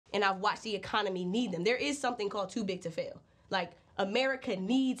and I've watched the economy need them. There is something called too big to fail. Like, America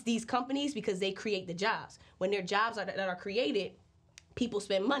needs these companies because they create the jobs. When their jobs that are created, people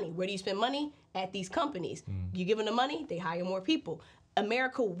spend money. Where do you spend money? At these companies. You give them the money, they hire more people.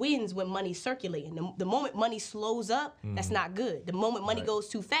 America wins when money's circulating. The moment money slows up, that's not good. The moment money goes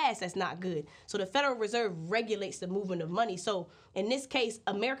too fast, that's not good. So the Federal Reserve regulates the movement of money. So in this case,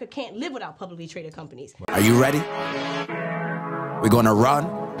 America can't live without publicly traded companies. Are you ready? We're gonna run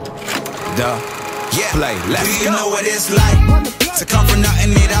the play. Let's go. Do you know what it's like to come from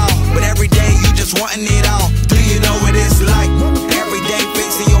nothing at all, but every day you just wanting it all? Do you know what it's like? Every day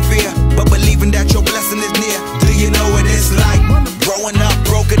facing your fear, but believing that your blessing is near. Do you know what it's like? Growing up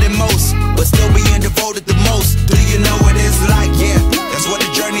broker than most, but still being devoted the most. Do you know what it's like? Yeah, that's what the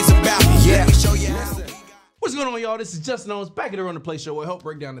journey's about. Yeah. Let me show you. What's going on, y'all? This is Justin Owens, back at the Run the Play show, where I help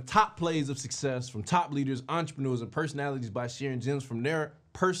break down the top plays of success from top leaders, entrepreneurs, and personalities by sharing gems from their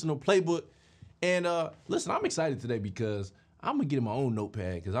personal playbook. And listen, I'm excited today because I'm gonna get in my own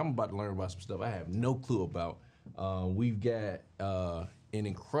notepad because I'm about to learn about some stuff I have no clue about. We've got an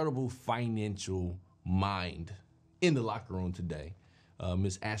incredible financial mind in the locker room today,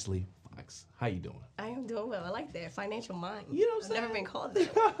 Miss Ashley Fox. How you doing? I am doing well. I like that. Financial mind. You know what I'm saying? I've never been called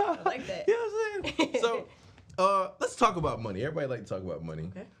that. I like that. You know what I'm saying? So let's talk about money. Everybody like to talk about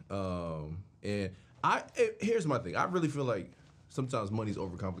money. Okay. And here's my thing. I really feel like sometimes money's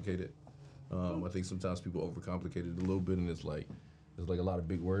overcomplicated. I think sometimes people overcomplicate it a little bit, and it's like there's like a lot of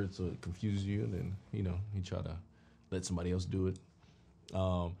big words, so it confuses you, and then you try to let somebody else do it.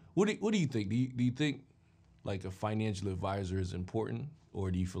 What do you think? Do you think like a financial advisor is important, or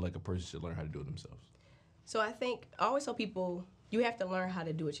do you feel like a person should learn how to do it themselves? So I always tell people you have to learn how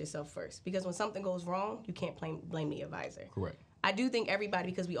to do it yourself first, because when something goes wrong, you can't blame the advisor. Correct. I do think everybody,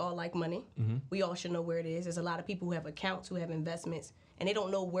 because we all like money, we all should know where it is. There's a lot of people who have accounts, who have investments, and they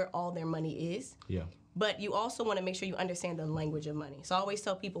don't know where all their money is. Yeah. But you also want to make sure you understand the language of money. So I always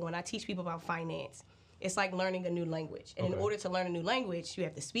tell people, when I teach people about finance, it's like learning a new language. And in order to learn a new language, you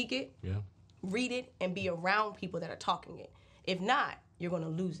have to speak it, read it, and be around people that are talking it. If not, you're going to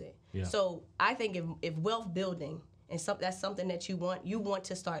lose it. Yeah. So I think if wealth building, and that's something that you want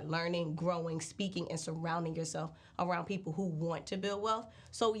to start learning, growing, speaking, and surrounding yourself around people who want to build wealth.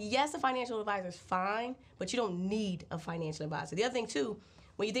 So yes, a financial advisor is fine, but you don't need a financial advisor. The other thing too,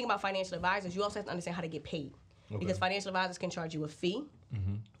 when you think about financial advisors, you also have to understand how to get paid. Because financial advisors can charge you a fee,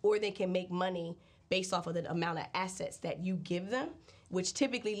 or they can make money based off of the amount of assets that you give them, which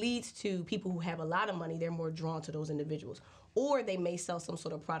typically leads to people who have a lot of money, they're more drawn to those individuals. Or they may sell some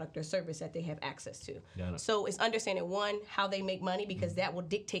sort of product or service that they have access to. So it's understanding, one, how they make money, because that will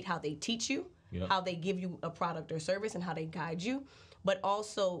dictate how they teach you, how they give you a product or service, and how they guide you. But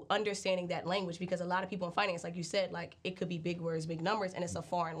also understanding that language, because a lot of people in finance, like you said, like it could be big words, big numbers, and it's a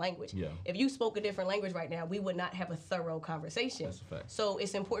foreign language. If you spoke a different language right now, we would not have a thorough conversation. That's a fact. So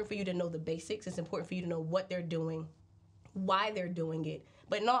it's important for you to know the basics. It's important for you to know what they're doing, why they're doing it.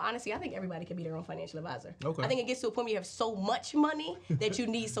 But in all honesty, I think everybody can be their own financial advisor. I think it gets to a point where you have so much money that you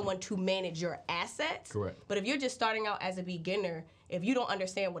need someone to manage your assets. Correct. But if you're just starting out as a beginner, if you don't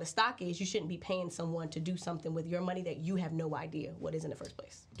understand what a stock is, you shouldn't be paying someone to do something with your money that you have no idea what is in the first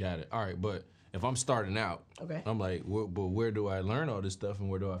place. Got it. All right, but if I'm starting out, I'm like, but where do I learn all this stuff, and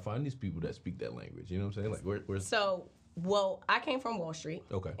where do I find these people that speak that language? You know what I'm saying? Like, where's... So, well, I came from Wall Street.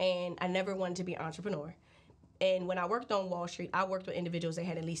 And I never wanted to be an entrepreneur. And when I worked on Wall Street, I worked with individuals that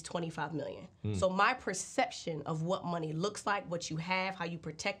had at least 25 million. So my perception of what money looks like, what you have, how you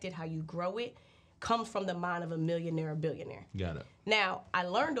protect it, how you grow it, comes from the mind of a millionaire or billionaire. Got it. Now, I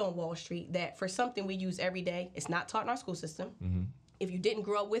learned on Wall Street that for something we use every day, it's not taught in our school system. If you didn't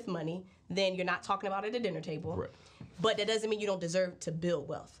grow up with money, then you're not talking about it at the dinner table. Right. But that doesn't mean you don't deserve to build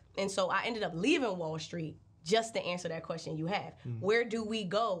wealth. And so I ended up leaving Wall Street just to answer that question you have. Where do we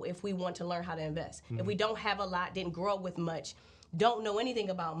go if we want to learn how to invest? If we don't have a lot, didn't grow up with much, don't know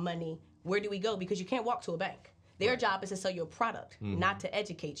anything about money, where do we go? Because you can't walk to a bank. Their job is to sell you a product, not to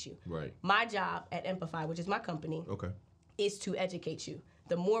educate you. My job at Amplify, which is my company, is to educate you.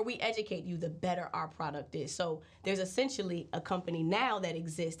 The more we educate you, the better our product is. So there's essentially a company now that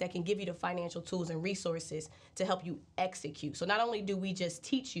exists that can give you the financial tools and resources to help you execute. So not only do we just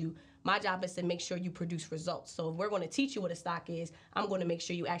teach you, my job is to make sure you produce results. So if we're going to teach you what a stock is, I'm going to make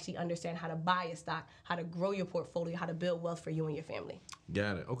sure you actually understand how to buy a stock, how to grow your portfolio, how to build wealth for you and your family.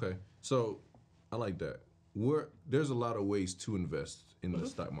 Got it. Okay. So I like that. There's a lot of ways to invest in the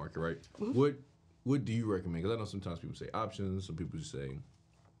stock market, right? What do you recommend? Because I know sometimes people say options, some people just say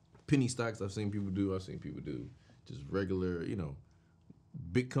penny stocks. I've seen people do. I've seen people do just regular,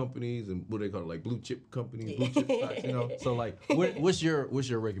 big companies and what they call it, like blue chip companies, blue chip stocks, you know? So like, what's your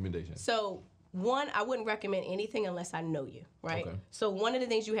recommendation? So one, I wouldn't recommend anything unless I know you, right? Okay. So one of the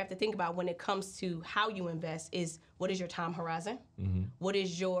things you have to think about when it comes to how you invest is what is your time horizon? What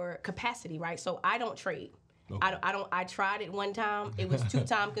is your capacity, right? So I don't trade. Okay. I tried it one time. It was too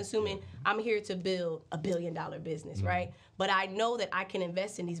time consuming. I'm here to build $1 billion business, right? But I know that I can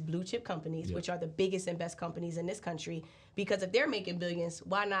invest in these blue chip companies, which are the biggest and best companies in this country, because if they're making billions,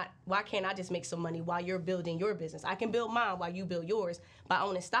 why can't I just make some money while you're building your business? I can build mine while you build yours. By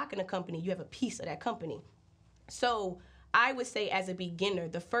owning stock in a company, you have a piece of that company. So I would say as a beginner,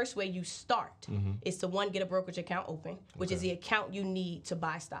 the first way you start is to, one, get a brokerage account open, which is the account you need to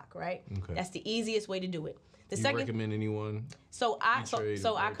buy stock, right? Okay. That's the easiest way to do it. The you second, recommend anyone? So I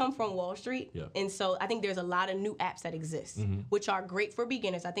come from Wall Street, and so I think there's a lot of new apps that exist, which are great for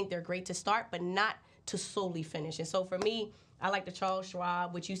beginners. I think they're great to start, but not to solely finish. And so for me, I like the Charles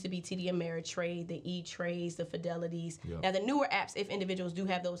Schwab, which used to be TD Ameritrade, the E-Trades, the Fidelities. Now the newer apps, if individuals do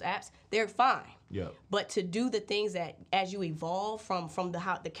have those apps, they're fine. But to do the things that, as you evolve from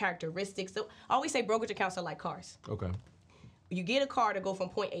the characteristics, so I always say brokerage accounts are like cars. Okay. You get a car to go from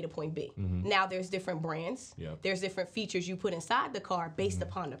point A to point B. Now there's different brands. There's different features you put inside the car based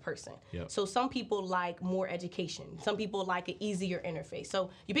upon the person. So some people like more education. Some people like an easier interface.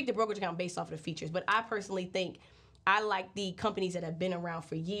 So you pick the brokerage account based off of the features. But I personally think I like the companies that have been around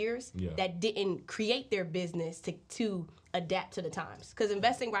for years that didn't create their business to adapt to the times. Because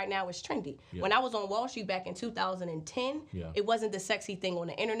investing right now is trendy. When I was on Wall Street back in 2010, it wasn't the sexy thing on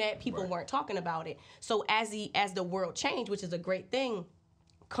the internet. People weren't talking about it. So as the world changed, which is a great thing,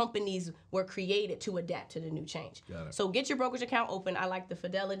 companies were created to adapt to the new change. So get your brokerage account open. I like the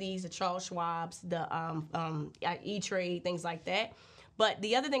Fidelities, the Charles Schwabs, the E-Trade, things like that. But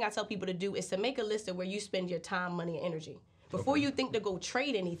the other thing I tell people to do is to make a list of where you spend your time, money, and energy. Before you think to go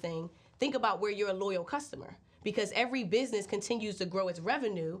trade anything, think about where you're a loyal customer. Because every business continues to grow its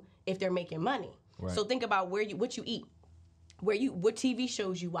revenue if they're making money. So think about what you eat, what TV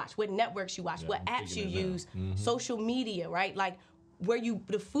shows you watch, what networks you watch, what apps you use, social media, right? Like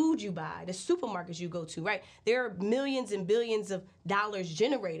the food you buy, the supermarkets you go to, right? There are millions and billions of dollars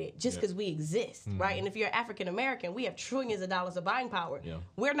generated just because we exist, right? And if you're African American, we have trillions of dollars of buying power.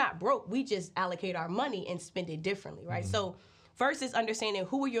 We're not broke. We just allocate our money and spend it differently, right? So first is understanding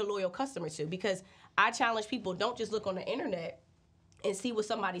who are your loyal customers to, because I challenge people, don't just look on the internet and see what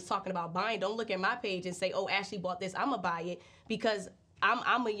somebody's talking about buying. Don't look at my page and say, oh, Ashley bought this, I'm gonna buy it, because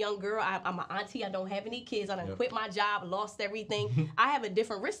I'm a young girl, I'm an auntie, I don't have any kids, I done quit my job, lost everything. I have a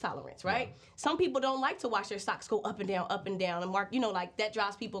different risk tolerance, right? Some people don't like to watch their stocks go up and down, and mark, like that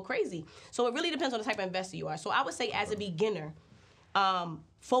drives people crazy. So it really depends on the type of investor you are. So I would say as a beginner,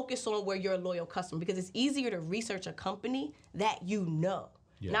 focus on where you're a loyal customer, because it's easier to research a company that you know.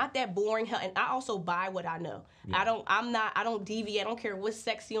 Not that boring hell. And I also buy what I know. I don't deviate. I don't care what's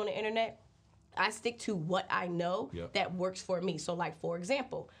sexy on the internet. I stick to what I know that works for me. So like, for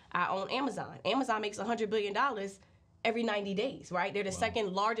example, I own Amazon. Amazon makes $100 billion every 90 days, right? They're the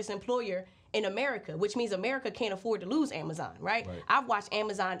second largest employer in America, which means America can't afford to lose Amazon, right? I've watched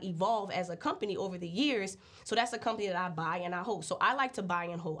Amazon evolve as a company over the years, so that's a company that I buy and I hold. So I like to buy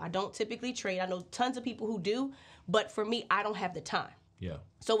and hold. I don't typically trade. I know tons of people who do, but for me, I don't have the time.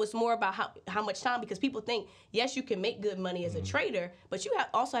 So it's more about how much time, because people think, yes, you can make good money as a trader, but you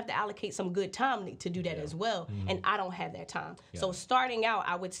also have to allocate some good time to do that as well, and I don't have that time. So starting out,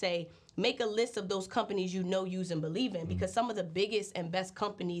 I would say make a list of those companies you know, use, and believe in, because some of the biggest and best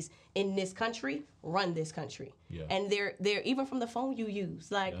companies in this country run this country. And they're even from the phone you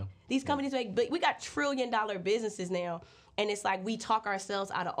use. Like these companies we got $1 trillion businesses now. And it's like we talk ourselves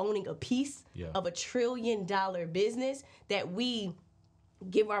out of owning a piece of $1 trillion business that we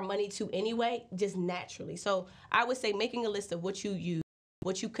give our money to anyway, just naturally. So I would say making a list of what you use,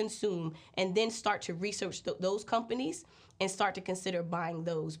 what you consume, and then start to research those companies and start to consider buying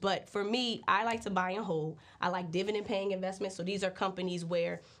those. But for me, I like to buy and hold. I like dividend-paying investments. So these are companies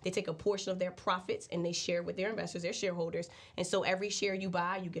where they take a portion of their profits and they share with their investors, their shareholders. And so every share you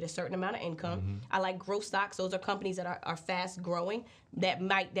buy, you get a certain amount of income. I like growth stocks. Those are companies that are fast-growing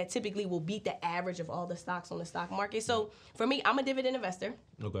that typically will beat the average of all the stocks on the stock market. So for me, I'm a dividend investor.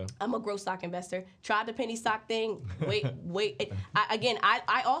 Okay. I'm a growth stock investor. Tried the penny stock thing. Wait.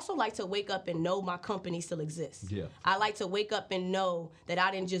 I also like to wake up and know my company still exists. Yeah. I like to wake up and know that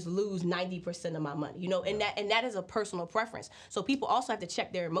I didn't just lose 90% of my money. You know, and that is a personal preference. So people also have to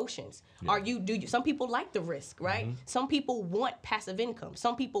check their emotions. Yeah. Some people like the risk, right? Mm-hmm. Some people want passive income.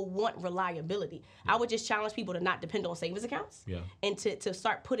 Some people want reliability. Yeah. I would just challenge people to not depend on savings accounts and to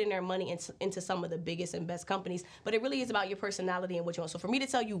start putting their money into some of the biggest and best companies. But it really is about your personality and what you want. So for me to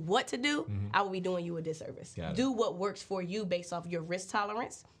tell you what to do, I will be doing you a disservice. Do what works for you based off your risk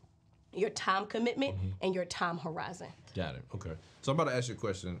tolerance, your time commitment, and your time horizon. Got it. Okay. So I'm about to ask you a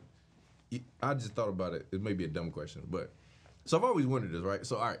question. I just thought about it. It may be a dumb question, but so I've always wondered this, right?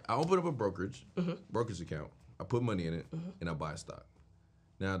 So all right, I open up a brokerage account. I put money in it, and I buy a stock.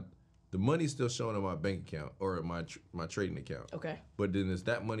 Now, the money's still showing on my bank account or my trading account. Okay. But then is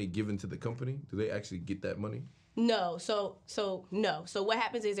that money given to the company? Do they actually get that money? No. So no. So what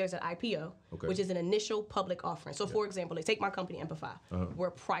happens is there's an IPO, which is an initial public offering. So for example, like take my company, Amplify.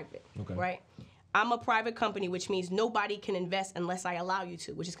 We're private, right? I'm a private company, which means nobody can invest unless I allow you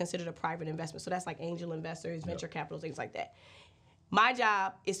to, which is considered a private investment. So that's like angel investors, venture capital, things like that. My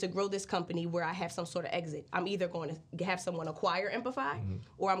job is to grow this company where I have some sort of exit. I'm either going to have someone acquire Amplify,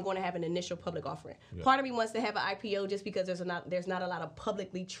 or I'm going to have an initial public offering. Part of me wants to have an IPO just because there's not a lot of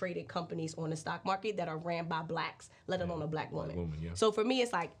publicly traded companies on the stock market that are ran by blacks, let alone a black woman. So for me,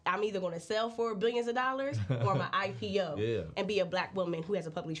 it's like I'm either going to sell for billions of dollars or I'm an IPO and be a black woman who has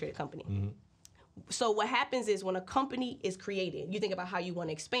a publicly traded company. So what happens is when a company is created, you think about how you want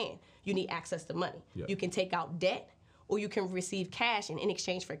to expand. You need access to money. You can take out debt, or you can receive cash, and in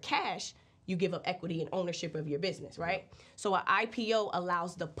exchange for cash, you give up equity and ownership of your business, right? So an IPO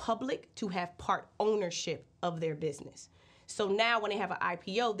allows the public to have part ownership of their business. So now when they have an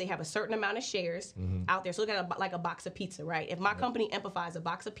IPO, they have a certain amount of shares out there. So look at like a box of pizza, right? If my company amplifies a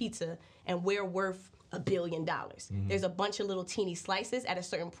box of pizza and we're worth $1 billion, there's a bunch of little teeny slices at a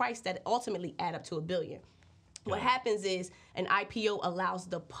certain price that ultimately add up to $1 billion. What happens is an IPO allows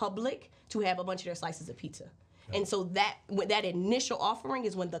the public to have a bunch of their slices of pizza. And so that initial offering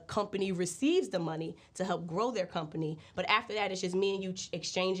is when the company receives the money to help grow their company. But after that, it's just me and you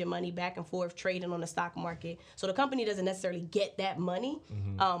exchanging money back and forth, trading on the stock market. So the company doesn't necessarily get that money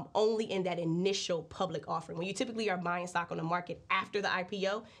only in that initial public offering. When you typically are buying stock on the market after the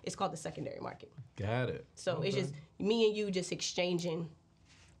IPO, it's called the secondary market. Got it. So it's just me and you just exchanging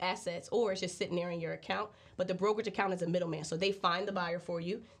assets, or it's just sitting there in your account. But the brokerage account is a middleman. So they find the buyer for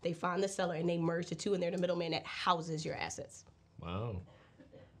you, they find the seller, and they merge the two, and they're the middleman that houses your assets. Wow.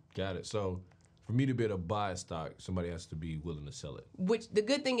 Got it. So for me to be able to buy a stock, somebody has to be willing to sell it. Which the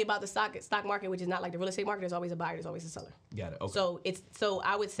good thing about the stock market, which is not like the real estate market, there's always a buyer, there's always a seller. Got it. Okay. So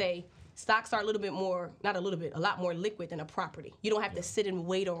I would say stocks are a lot more liquid than a property. You don't have to sit and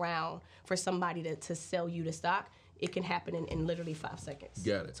wait around for somebody to sell you the stock. It can happen in literally 5 seconds.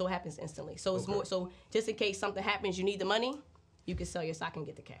 Got it. So it happens instantly. So it's more, so just in case something happens, you need the money, you can sell your stock and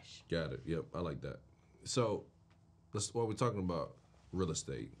get the cash. Got it. Yep, I like that. So while we're talking about real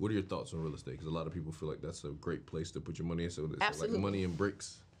estate, what are your thoughts on real estate? Because a lot of people feel like that's a great place to put your money in. So it's Absolutely. like money in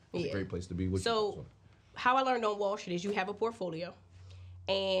bricks. It's a great place to be. So how I learned on Wall Street is you have a portfolio,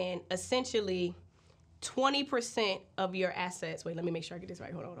 and essentially 20% of your assets, wait, let me make sure I get this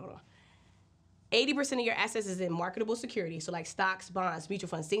right. Hold on. 80% of your assets is in marketable securities, so like stocks, bonds, mutual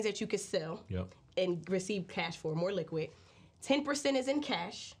funds, things that you could sell and receive cash for, more liquid. 10% is in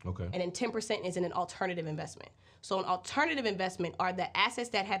cash, and then 10% is in an alternative investment. So an alternative investment are the assets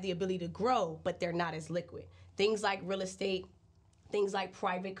that have the ability to grow, but they're not as liquid. Things like real estate, things like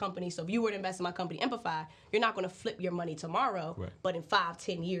private companies. So if you were to invest in my company, Amplify, you're not going to flip your money tomorrow, but in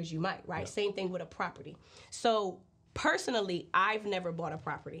 5-10 years you might, right? Same thing with a property. So personally, I've never bought a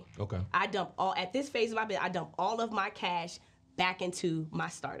property. I dump at this phase of my business, I dump all of my cash back into my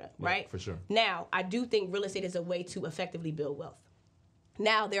startup, right? For sure. Now, I do think real estate is a way to effectively build wealth.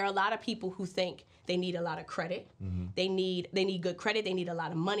 Now, there are a lot of people who think they need a lot of credit. They need good credit. They need a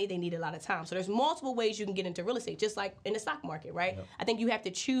lot of money. They need a lot of time. So there's multiple ways you can get into real estate, just like in the stock market, right? I think you have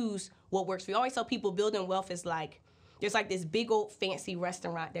to choose what works for you. I always tell people building wealth is like, there's like this big old fancy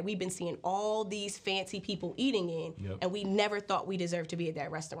restaurant that we've been seeing all these fancy people eating in, and we never thought we deserved to be at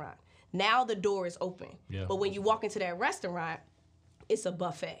that restaurant. Now the door is open. But when you walk into that restaurant, it's a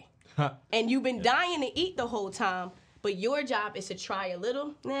buffet. And you've been dying to eat the whole time, but your job is to try a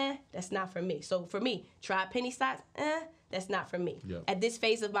little. Nah, that's not for me. So for me, try penny stocks. That's not for me. At this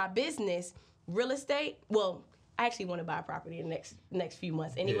phase of my business, real estate, well, I actually want to buy a property in the next few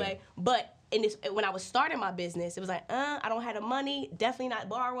months anyway. But when I was starting my business, it was like, I don't have the money, definitely not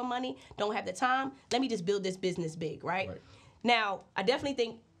borrowing money, don't have the time. Let me just build this business big, right? Now, I definitely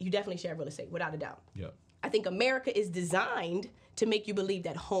think you definitely should have real estate, without a doubt. Yep. I think America is designed to make you believe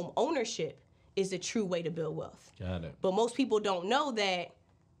that home ownership is the true way to build wealth. Got it. But most people don't know that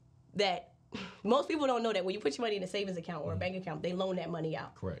most people don't know that when you put your money in a savings account or a bank account, they loan that money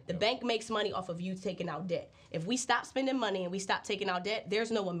out. Correct. The bank makes money off of you taking out debt. If we stop spending money and we stop taking out debt,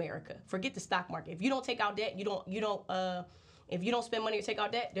 there's no America. Forget the stock market. If you don't take out debt, if you don't spend money or take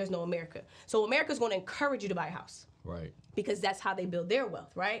out debt, there's no America. So America's going to encourage you to buy a house. Right. Because that's how they build their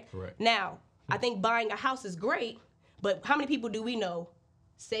wealth, right? Correct. Now, I think buying a house is great, but how many people do we know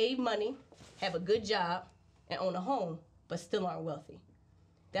save money, have a good job, and own a home, but still aren't wealthy?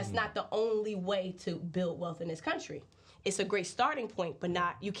 That's not the only way to build wealth in this country. It's a great starting point, but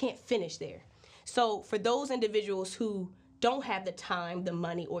you can't finish there. So for those individuals who don't have the time, the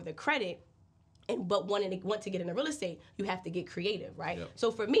money, or the credit, but want to get into real estate, you have to get creative, right? Yep.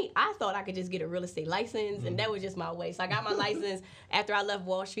 So for me, I thought I could just get a real estate license, and that was just my way. So I got my license after I left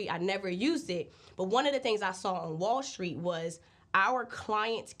Wall Street. I never used it. But one of the things I saw on Wall Street was our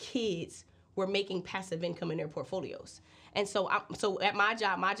clients' kids were making passive income in their portfolios. And so at my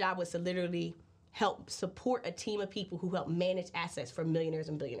job was to literally help support a team of people who help manage assets for millionaires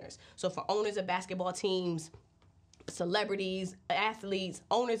and billionaires. So for owners of basketball teams, celebrities, athletes,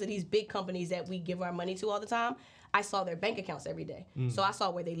 owners of these big companies that we give our money to all the time, I saw their bank accounts every day. So I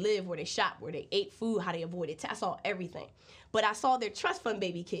saw where they live, where they shop, where they ate food, how they avoided tax. I saw everything. But I saw their trust fund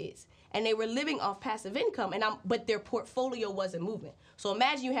baby kids, and they were living off passive income, but their portfolio wasn't moving. So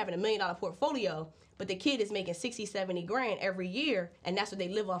imagine you having $1 million portfolio, but the kid is making 60, 70 grand every year, and that's what they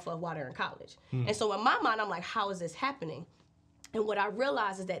live off of while they're in college. And so in my mind, I'm like, how is this happening? And what I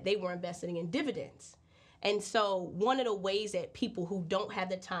realized is that they were investing in dividends. And so one of the ways that people who don't have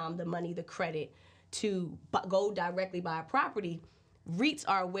the time, the money, the credit to go directly buy a property, REITs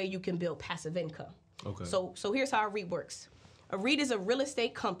are a way you can build passive income. Okay. So here's how a REIT works. A REIT is a real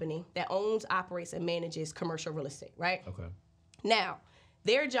estate company that owns, operates, and manages commercial real estate, right? Okay. Now,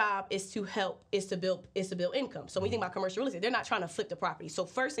 their job is to build income. So when you think about commercial real estate, they're not trying to flip the property. So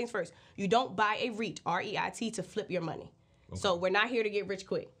first things first, you don't buy a REIT, R-E-I-T, to flip your money. Okay. So we're not here to get rich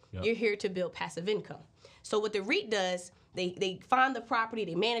quick. Yep. You're here to build passive income. So what the REIT does, they find the property,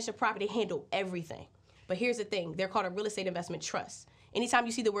 they manage the property, they handle everything. But here's the thing, they're called a real estate investment trust. Anytime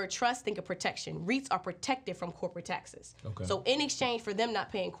you see the word trust, think of protection. REITs are protected from corporate taxes. Okay. So in exchange for them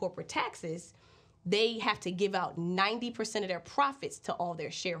not paying corporate taxes, they have to give out 90% of their profits to all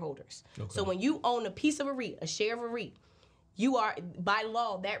their shareholders. Okay. So when you own a piece of a REIT, a share of a REIT, you are, by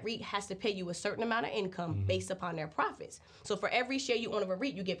law, that REIT has to pay you a certain amount of income based upon their profits. So for every share you own of a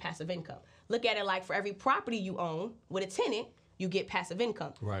REIT, you get passive income. Look at it like for every property you own with a tenant, you get passive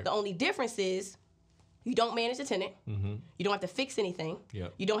income. Right. The only difference is you don't manage the tenant. You don't have to fix anything.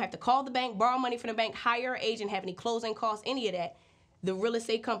 Yep. You don't have to call the bank, borrow money from the bank, hire an agent, have any closing costs, any of that. The real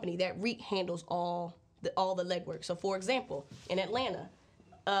estate company, that REIT, handles all the legwork. So for example, in Atlanta,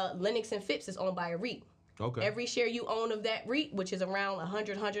 Lennox and Phipps is owned by a REIT. Okay. Every share you own of that REIT, which is around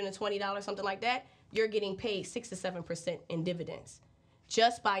 $100, $120, something like that, you're getting paid 6 to 7% in dividends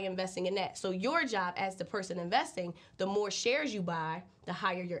just by investing in that. So your job as the person investing, the more shares you buy, the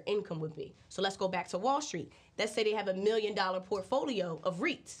higher your income would be. So let's go back to Wall Street. Let's say they have $1 million portfolio of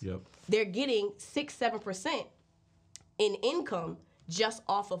REITs. Yep. They're getting 6, 7% in income just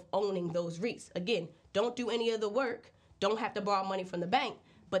off of owning those REITs. Again, don't do any of the work, don't have to borrow money from the bank,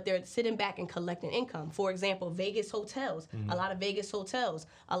 but they're sitting back and collecting income. For example, Vegas hotels, a lot of Vegas hotels,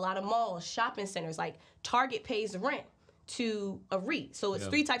 a lot of malls, shopping centers, like Target pays rent to a REIT. So it's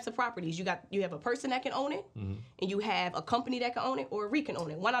 3 types of properties. You have a person that can own it, and you have a company that can own it, or a REIT can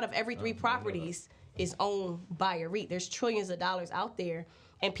own it. 1 out of every 3 properties is owned by a REIT. There's trillions of dollars out there,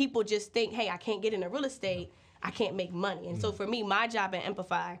 and people just think, hey, I can't get into real estate, I can't make money. And so for me, my job at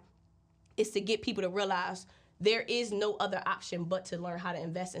Amplify is to get people to realize there is no other option but to learn how to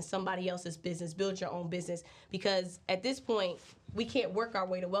invest in somebody else's business, build your own business, because at this point, we can't work our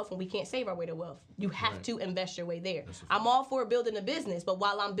way to wealth and we can't save our way to wealth. You have to invest your way there. I'm all for building a business, but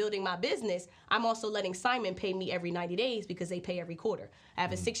while I'm building my business, I'm also letting Simon pay me every 90 days because they pay every quarter. I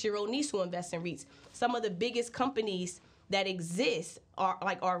have a 6-year-old niece who invests in REITs. Some of the biggest companies that exist are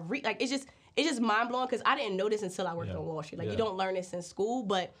REIT. Like it's just mind-blowing because I didn't know this until I worked on Wall Street. Like, you don't learn this in school,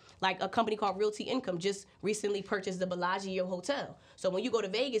 but like a company called Realty Income just recently purchased the Bellagio Hotel. So when you go to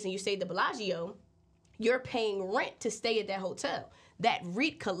Vegas and you stay at the Bellagio, you're paying rent to stay at that hotel. That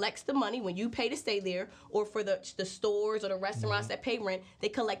REIT collects the money when you pay to stay there, or for the stores or the restaurants that pay rent, they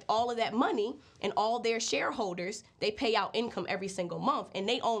collect all of that money, and all their shareholders, they pay out income every single month, and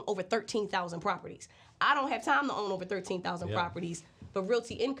they own over 13,000 properties. I don't have time to own over 13,000 properties, but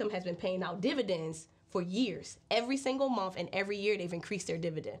Realty Income has been paying out dividends for years. Every single month and every year they've increased their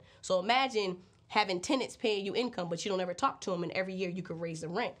dividend. So imagine having tenants paying you income, but you don't ever talk to them, and every year you could raise the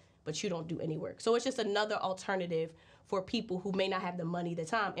rent, but you don't do any work. So it's just another alternative for people who may not have the money, the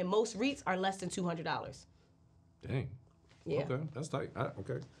time. And most REITs are less than $200. Dang. Yeah. Okay, that's tight.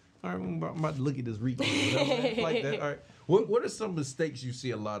 Okay. All right, I'm about to look at this REIT. Like that. All right. What are some mistakes you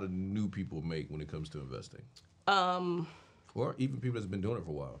see a lot of new people make when it comes to investing? Or even people that's been doing it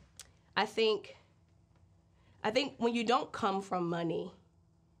for a while? I think when you don't come from money,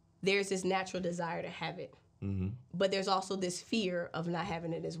 there's this natural desire to have it. Mm-hmm. But there's also this fear of not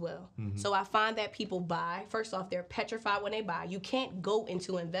having it as well. Mm-hmm. So I find that people buy. First off, they're petrified when they buy. You can't go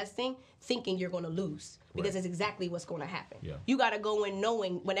into investing thinking you're going to lose, because it's exactly what's going to happen. Yeah. You got to go in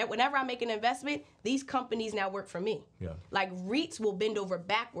knowing whenever I make an investment, these companies now work for me. Yeah. Like REITs will bend over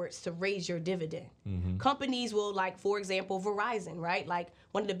backwards to raise your dividend. Mm-hmm. Companies will, like, for example, Verizon, right? Like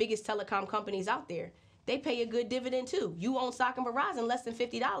one of the biggest telecom companies out there. They pay a good dividend too. You own stock in Verizon, less than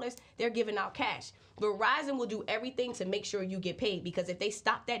 $50, they're giving out cash. Verizon will do everything to make sure you get paid, because if they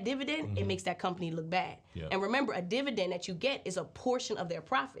stop that dividend, it makes that company look bad. Yeah. And remember, a dividend that you get is a portion of their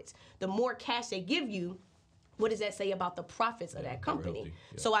profits. The more cash they give you, what does that say about the profits of that company?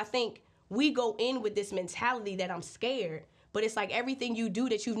 So I think we go in with this mentality that I'm scared, but it's like everything you do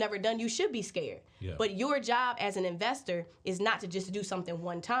that you've never done, you should be scared. Yeah. But your job as an investor is not to just do something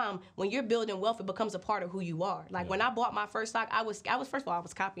one time. When you're building wealth, it becomes a part of who you are. Like when I bought my first stock, I was first of all, I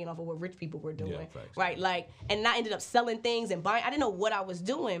was copying off of what rich people were doing, right? Like, and I ended up selling things and buying. I didn't know what I was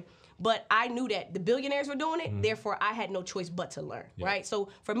doing, but I knew that the billionaires were doing it. Therefore, I had no choice but to learn, right? So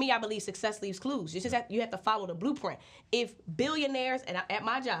for me, I believe success leaves clues. It's just you have to follow the blueprint. If billionaires at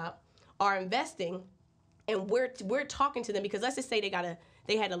my job are investing, and we're talking to them, because let's just say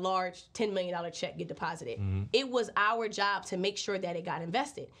they had a large $10 million check get deposited. Mm-hmm. It was our job to make sure that it got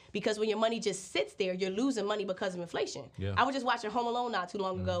invested, because when your money just sits there, you're losing money because of inflation. Yeah. I was just watching Home Alone not too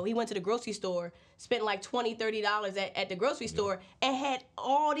long ago. He went to the grocery store, spent like $20, $30 at the grocery store, and had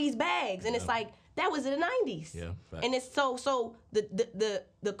all these bags. And it's like, that was in the 90s. Yeah, and it's so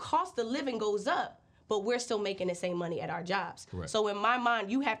the cost of living goes up, but we're still making the same money at our jobs. Correct. So in my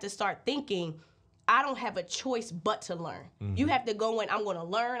mind, you have to start thinking, I don't have a choice but to learn. Mm-hmm. You have to go in, I'm going to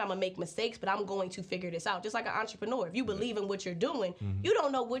learn, I'm going to make mistakes, but I'm going to figure this out. Just like an entrepreneur. If you believe in what you're doing, you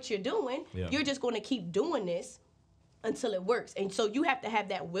don't know what you're doing. Yeah. You're just going to keep doing this until it works. And so you have to have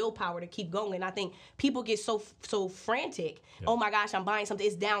that willpower to keep going. And I think people get so frantic. Yeah. Oh my gosh, I'm buying something.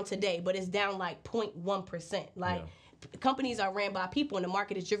 It's down today, but it's down like 0.1%. Like, companies are ran by people, and the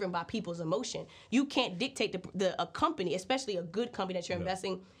market is driven by people's emotion. You can't dictate a company, especially a good company that you're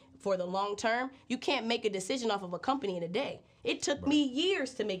investing for the long term. You can't make a decision off of a company in a day. It took me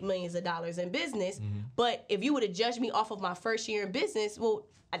years to make millions of dollars in business, but if you would have judged me off of my first year in business, well,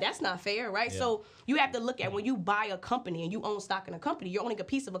 that's not fair, right? Yeah. So you have to look at when you buy a company and you own stock in a company, you're owning a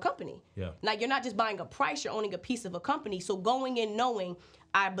piece of a company. Yeah. Like, you're not just buying a price, you're owning a piece of a company. So going in knowing,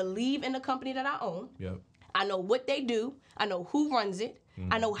 I believe in the company that I own. Yep. I know what they do. I know who runs it.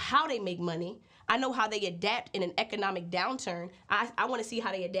 I know how they make money. I know how they adapt in an economic downturn. I want to see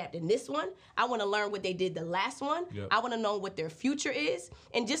how they adapt in this one. I want to learn what they did the last one. Yep. I want to know what their future is.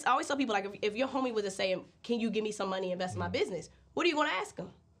 And just, I always tell people, like, if your homie was to say, can you give me some money, invest in my business? What are you going to ask them?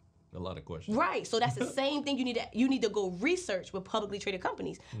 A lot of questions. Right. So that's the same thing you need to go research with publicly traded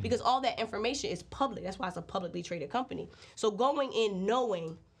companies, because all that information is public. That's why it's a publicly traded company. So going in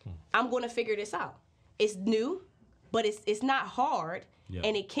knowing, I'm going to figure this out. It's new, but it's not hard,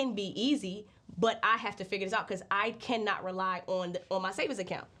 and it can be easy. But I have to figure this out, because I cannot rely on my savings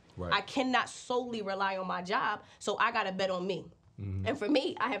account. Right. I cannot solely rely on my job, so I got to bet on me. Mm-hmm. And for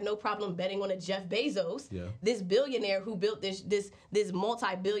me, I have no problem betting on a Jeff Bezos, this billionaire who built this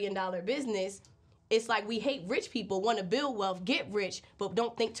multi-billion-dollar business. It's like we hate rich people, want to build wealth, get rich, but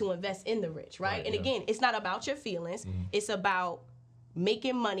don't think to invest in the rich, right? And again, it's not about your feelings. It's about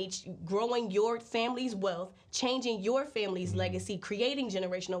making money, growing your family's wealth, changing your family's legacy, creating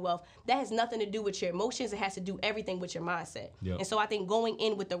generational wealth. That has nothing to do with your emotions. It has to do everything with your mindset. Yep. And so I think going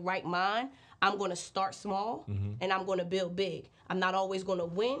in with the right mind, I'm going to start small and I'm going to build big. I'm not always going to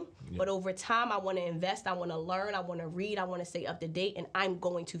win, but over time I want to invest, I want to learn, I want to read, I want to stay up to date, and I'm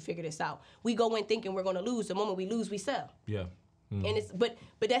going to figure this out. We go in thinking we're going to lose. The moment we lose, we sell. Yeah. And it's but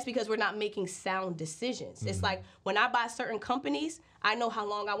that's because we're not making sound decisions. It's like when I buy certain companies, I know how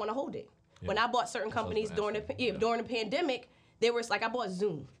long I want to hold it. Yeah. When I bought certain companies during the pandemic, there was like, I bought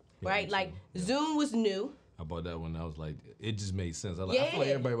Zoom, right? Like Zoom was new. I bought that one. I was like, it just made sense. I feel like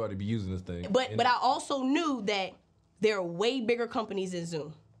everybody ought to be using this thing. But I also knew that there are way bigger companies than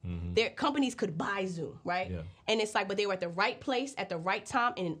Zoom. Their companies could buy Zoom, right? Yeah. And it's like, but they were at the right place at the right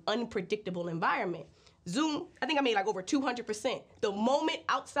time in an unpredictable environment. Zoom, I think I made like over 200%. The moment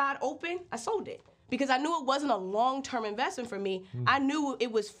outside open, I sold it because I knew it wasn't a long-term investment for me. I knew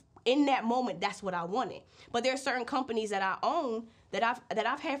it was in that moment, that's what I wanted. But there are certain companies that I own that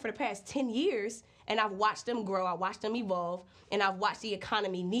I've had for the past 10 years, and I've watched them grow, I watched them evolve, and I've watched the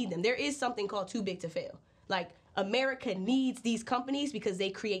economy need them. There is something called too big to fail. Like, America needs these companies because they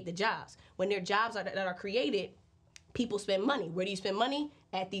create the jobs. When their jobs that are created, people spend money. Where do you spend money?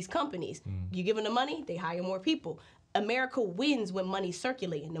 At these companies. You give them the money, they hire more people. America wins when money's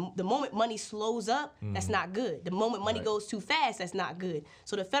circulating. The moment money slows up, that's not good. The moment money goes too fast, that's not good.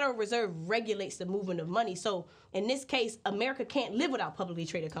 So the Federal Reserve regulates the movement of money. So in this case, America can't live without publicly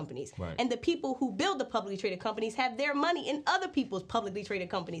traded companies. Right. And the people who build the publicly traded companies have their money in other people's publicly traded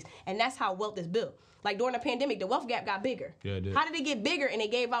companies. And that's how wealth is built. Like during the pandemic, the wealth gap got bigger. Yeah, it did. How did it get bigger? And they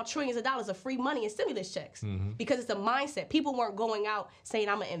gave out trillions of dollars of free money and stimulus checks. Because it's a mindset. People weren't going out saying,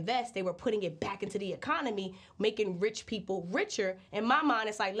 I'm going to invest. They were putting it back into the economy, making rich people richer. In my mind,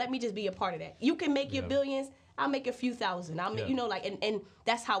 it's like, let me just be a part of that. You can make your billions. I'll make a few thousand. I'll make, and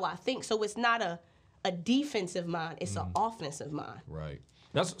that's how I think. So it's not a defensive mind. It's an offensive mind. Right.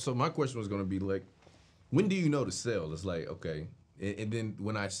 So my question was going to be like, when do you know to sell? It's like, okay. And then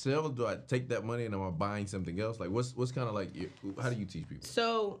when I sell, do I take that money and am I buying something else? Like, what's kind of like, how do you teach people?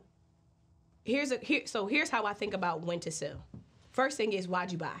 So here's how I think about when to sell. First thing is,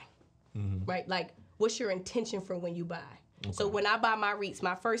 why'd you buy? Right? Like, what's your intention for when you buy? Okay. So when I buy my REITs,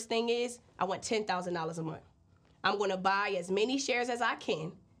 my first thing is, I want $10,000 a month. I'm going to buy as many shares as I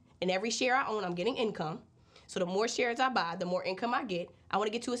can. And every share I own, I'm getting income. So the more shares I buy, the more income I get. I want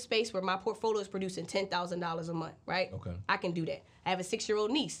to get to a space where my portfolio is producing $10,000 a month, right? Okay. I can do that. I have a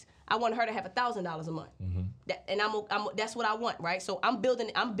 6-year-old niece. I want her to have $1,000 a month. That's what I want, right? So I'm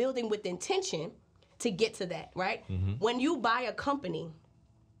building with intention to get to that, right? When you buy a company,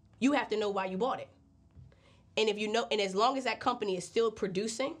 you have to know why you bought it. And if you know, and as long as that company is still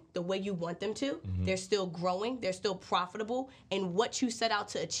producing the way you want them to, they're still growing, they're still profitable, and what you set out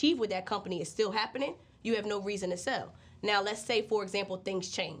to achieve with that company is still happening, you have no reason to sell. Now, let's say, for example, things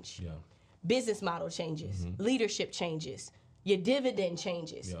change. Yeah. Business model changes, leadership changes, your dividend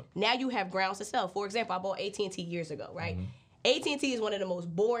changes. Yep. Now you have grounds to sell. For example, I bought AT&T years ago, right? AT&T is one of the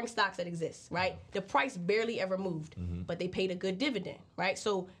most boring stocks that exists, right? The price barely ever moved, but they paid a good dividend, right?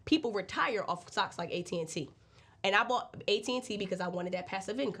 So people retire off stocks like AT&T. And I bought AT&T because I wanted that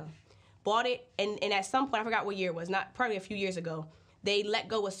passive income. Bought it, and at some point, I forgot what year it was, probably a few years ago, they let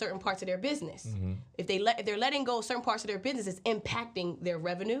go of certain parts of their business. If they're letting go of certain parts of their business, it's impacting their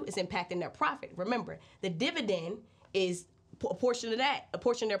revenue, it's impacting their profit. Remember, the dividend is a portion of that, a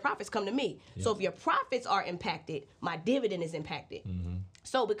portion of their profits come to me. Yes. So if your profits are impacted, my dividend is impacted.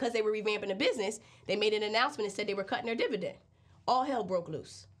 So because they were revamping the business, they made an announcement and said they were cutting their dividend. All hell broke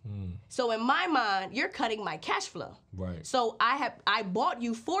loose. So in my mind, you're cutting my cash flow. Right. So I bought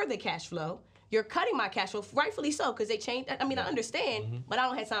you for the cash flow. You're cutting my cash flow, rightfully so, because they changed. I mean, I understand, but I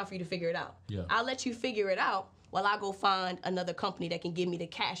don't have time for you to figure it out. Yeah. I'll let you figure it out while I go find another company that can give me the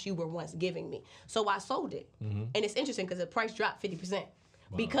cash you were once giving me. So I sold it. And it's interesting because the price dropped 50%. Wow.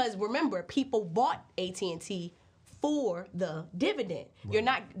 Because remember, people bought AT&T for the dividend. Right. You're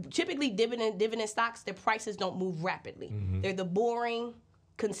not, typically dividend stocks, their prices don't move rapidly. They're the boring,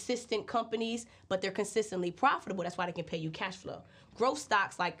 consistent companies, but they're consistently profitable. That's why they can pay you cash flow. Growth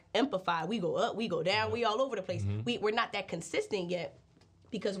stocks like Amplify, we go up, we go down, we all over the place. We're not that consistent yet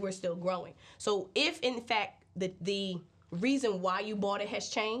because we're still growing. So if in fact the reason why you bought it has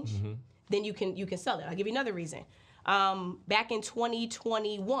changed, then you can sell it. I'll give you another reason. Back in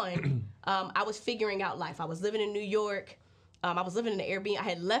 2021, I was figuring out life. I was living in New York. I was living in an Airbnb. I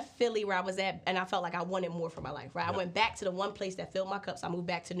had left Philly where I was at, and I felt like I wanted more for my life, right? Yep. I went back to the one place that filled my cups. I moved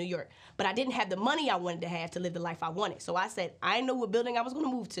back to New York. But I didn't have the money I wanted to have to live the life I wanted. So I said, I know what building I was going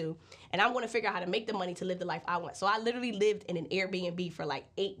to move to, and I'm going to figure out how to make the money to live the life I want. So I literally lived in an Airbnb for like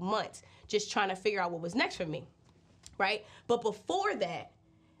 8 months, just trying to figure out what was next for me, right? But before that,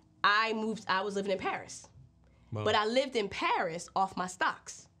 I was living in Paris. Wow. But I lived in Paris off my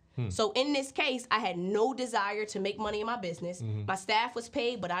stocks. So in this case, I had no desire to make money in my business. My staff was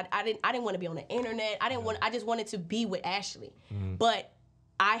paid, but I didn't want to be on the internet. I just wanted to be with Ashley. But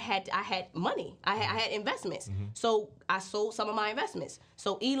I had money. I had investments. So I sold some of my investments.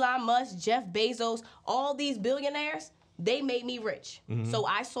 So Elon Musk, Jeff Bezos, all these billionaires, they made me rich. So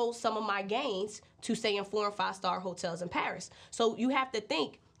I sold some of my gains to stay in 4- and 5-star hotels in Paris. So you have to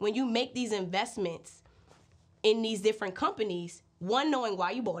think, when you make these investments in these different companies, one, knowing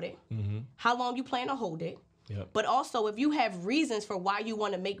why you bought it, how long you plan to hold it, but also if you have reasons for why you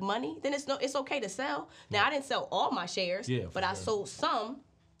want to make money, then it's okay to sell. Now, I didn't sell all my shares, but I sold some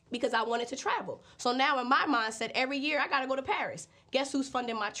because I wanted to travel. So now in my mindset, every year I got to go to Paris. Guess who's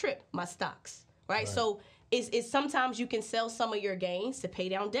funding my trip? My stocks, right? So it's sometimes you can sell some of your gains to pay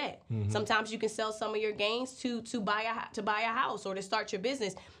down debt. Sometimes you can sell some of your gains to buy a house or to start your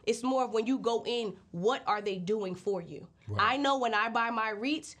business. It's more of when you go in, what are they doing for you? I know when I buy my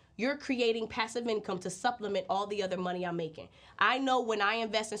REITs, you're creating passive income to supplement all the other money I'm making. I know when I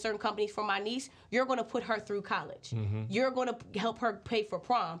invest in certain companies for my niece, you're going to put her through college. You're going to help her pay for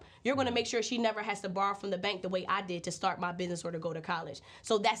prom. You're going to make sure she never has to borrow from the bank the way I did to start my business or to go to college.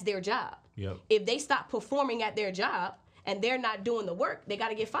 So that's their job. If they stop performing at their job and they're not doing the work, they got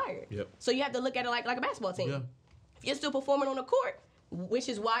to get fired. So you have to look at it like a basketball team. If you're still performing on the court, which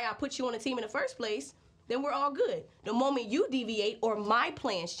is why I put you on the team in the first place, then we're all good. The moment you deviate or my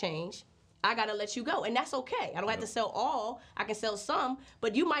plans change, I gotta let you go, and that's okay. I don't have to sell all. I can sell some,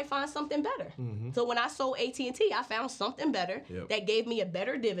 but you might find something better. So when I sold AT&T, I found something better that gave me a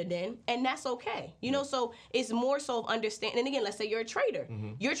better dividend, and that's okay. You know, so it's more so of understanding. And again, let's say you're a trader.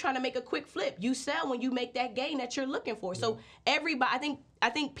 You're trying to make a quick flip. You sell when you make that gain that you're looking for. So everybody, I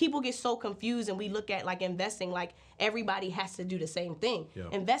think people get so confused, and we look at like investing like everybody has to do the same thing.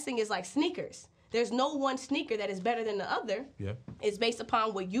 Investing is like sneakers. There's no one sneaker that is better than the other. It's based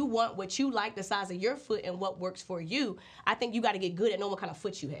upon what you want, what you like, the size of your foot, and what works for you. I think you got to get good at knowing what kind of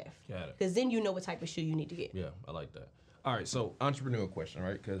foot you have. Got it. Because then you know what type of shoe you need to get. Yeah, I like that. All right, so entrepreneur question,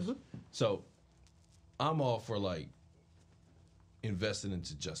 right? Because so I'm all for like investing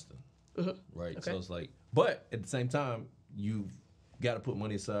into Justin, right? Okay. So it's like, but at the same time, you've got to put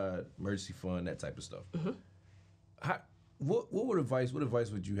money aside, emergency fund, that type of stuff. What advice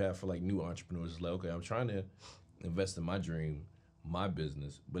would you have for like new entrepreneurs? Like, okay, I'm trying to invest in my dream, my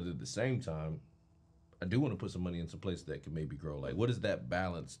business, but at the same time, I do want to put some money into a place that can maybe grow. Like, what is that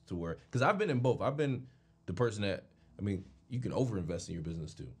balance to where? Because I've been in both. I've been the person that, I mean, you can overinvest in your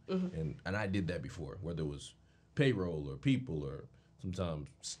business too, and I did that before, whether it was payroll or people or sometimes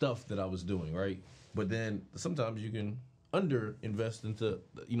stuff that I was doing, right? But then sometimes you can underinvest into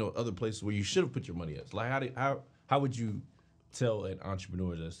other places where you should have put your money at. Like, how would you tell an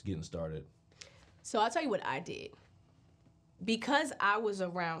entrepreneur that's getting started? So I'll tell you what I did. Because I was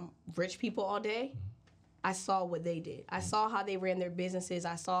around rich people all day, I saw what they did. I saw how they ran their businesses.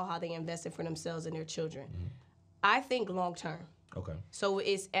 I saw how they invested for themselves and their children. I think long term. Okay. So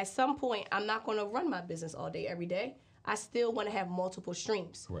it's at some point, I'm not going to run my business all day, every day. I still want to have multiple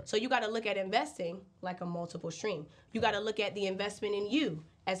streams. Correct. So you got to look at investing like a multiple stream. You got to look at the investment in you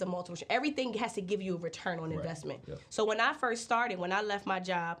as a multiple stream. Everything has to give you a return on investment. Yep. So when I first started, when I left my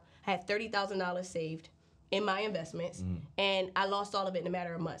job, I had $30,000 saved in my investments, and I lost all of it in a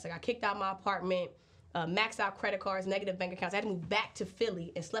matter of months. I got kicked out of my apartment, maxed out credit cards, negative bank accounts. I had to move back to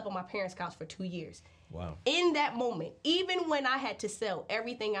Philly and slept on my parents' couch for 2 years. Wow. In that moment, even when I had to sell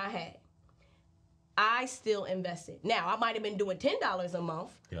everything I had, I still invested. Now, I might have been doing $10 a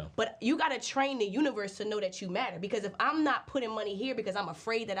month, but you got to train the universe to know that you matter. Because if I'm not putting money here because I'm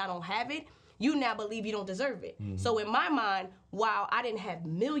afraid that I don't have it, you now believe you don't deserve it. So in my mind, while I didn't have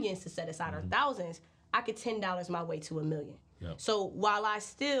millions to set aside or thousands, I could $10 my way to $1 million. So while I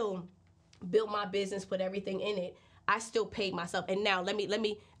still built my business, put everything in it, I still paid myself. And now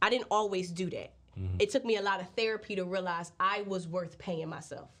I didn't always do that. It took me a lot of therapy to realize I was worth paying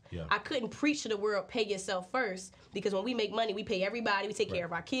myself. I couldn't preach to the world, pay yourself first, because when we make money, we pay everybody. We take care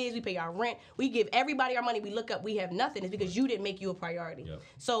of our kids. We pay our rent. We give everybody our money. We look up, we have nothing. It's because you didn't make you a priority.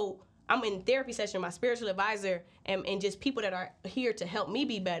 So I'm in therapy session, my spiritual advisor, and just people that are here to help me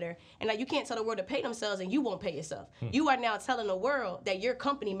be better. And like, you can't tell the world to pay themselves and you won't pay yourself. You are now telling the world that your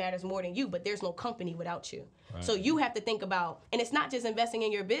company matters more than you, but there's no company without you. So you have to think about, and it's not just investing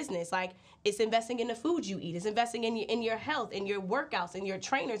in your business, like it's investing in the food you eat, it's investing in your health, in your workouts, in your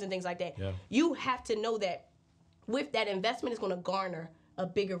trainers and things like that. You have to know that with that investment, it's going to garner a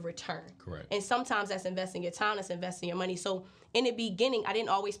bigger return. Correct. And sometimes that's investing your time, that's investing your money. So in the beginning, I didn't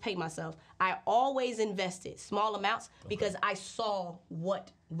always pay myself. I always invested small amounts because I saw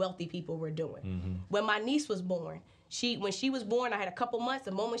what wealthy people were doing. When my niece was born, when she was born, I had a couple months.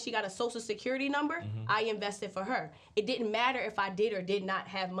 The moment she got a social security number, I invested for her. It didn't matter if I did or did not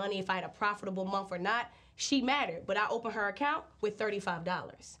have money, if I had a profitable month or not. She mattered, but I opened her account with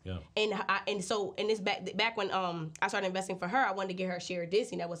 $35. And so this back when I started investing for her, I wanted to get her a share of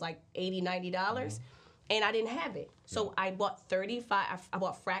Disney that was like $80, $90. And I didn't have it. So I bought I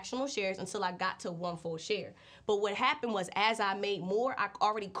bought fractional shares until I got to one full share. But what happened was, as I made more, I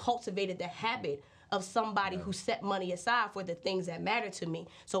already cultivated the habit of somebody who set money aside for the things that matter to me.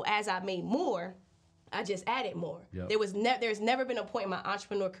 So as I made more, I just added more. There's never been a point in my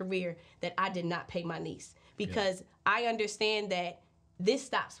entrepreneur career that I did not pay my niece, because I understand that this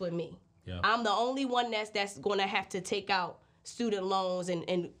stops with me. Yeah. I'm the only one that's going to have to take out student loans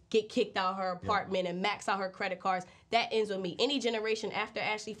and get kicked out her apartment and max out her credit cards. That ends with me. Any generation after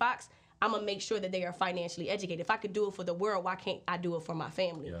Ashley Fox, I'm going to make sure that they are financially educated. If I could do it for the world, why can't I do it for my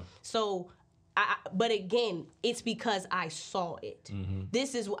family? Yeah. So, but again, it's because I saw it.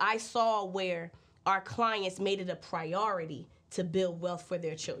 This is I saw where our clients made it a priority to build wealth for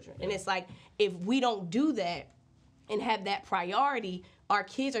their children. And it's like, if we don't do that and have that priority, our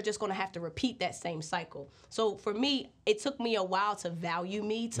kids are just going to have to repeat that same cycle. So for me, it took me a while to value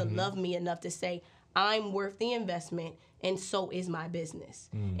me, to love me enough to say, I'm worth the investment, and so is my business.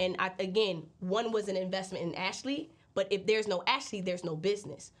 And again, one was an investment in Ashley, but if there's no Ashley, there's no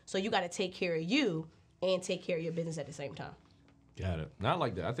business. So you got to take care of you and take care of your business at the same time. Got it. Now I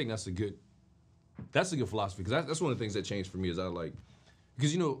like that. I think that's a good philosophy, because that's one of the things that changed for me. Is I like,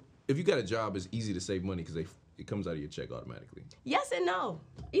 because if you got a job, it's easy to save money because it comes out of your check automatically. Yes and no.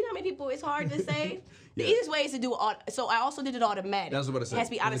 You know how many people it's hard to save? The easiest way is to do it. So I also did it automatic. That's what I said. It has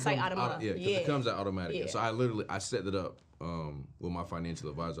to be out of sight, out of mind. Yeah, because it comes out automatic. Yeah. So I set it up with my financial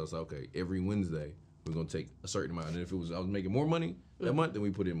advisor. I was like, okay, every Wednesday we're gonna take a certain amount, and if I was making more money that month, then we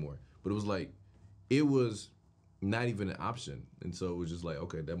put in more. But it was like, it was not even an option, and so it was just like,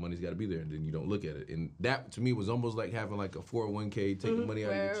 okay, that money's got to be there, and then you don't look at it, and that to me was almost like having like a 401k, taking money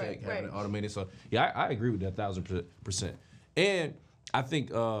out of your check, having it automated. So yeah, I agree with that 1,000%. And I think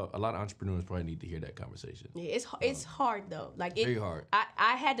a lot of entrepreneurs probably need to hear that conversation. Yeah, it's hard though. Like very hard.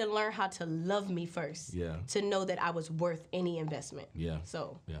 I had to learn how to love me first. Yeah. To know that I was worth any investment. Yeah.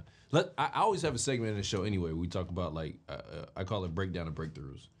 So. Yeah. I always have a segment in the show anyway. We talk about like I call it breakdown of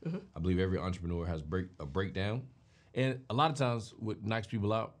breakthroughs. I believe every entrepreneur has a breakdown, and a lot of times what knocks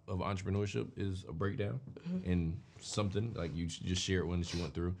people out of entrepreneurship is a breakdown in something like you just shared one that you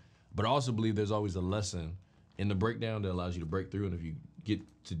went through. But I also believe there's always a lesson in the breakdown that allows you to break through, and if you get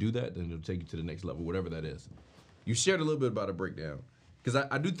to do that, then it'll take you to the next level, whatever that is. You shared a little bit about a breakdown, because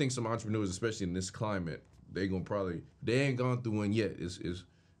I do think some entrepreneurs, especially in this climate, they ain't gone through one yet.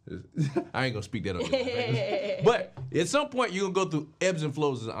 I ain't gonna speak that on you. But at some point, you're gonna go through ebbs and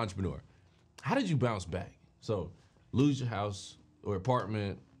flows as an entrepreneur. How did you bounce back? So, lose your house or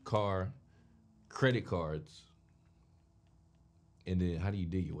apartment, car, credit cards, and then how do you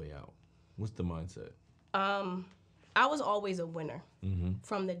dig your way out? What's the mindset? I was always a winner.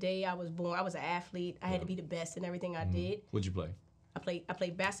 From the day I was born. I was an athlete. I had to be the best in everything I did. What'd you play? I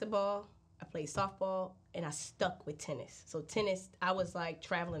played basketball, I played softball, and I stuck with tennis. So tennis, I was like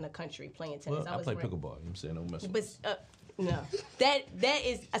traveling the country playing tennis. Well, I played pickleball. You know what I'm saying? Don't mess with me. No. That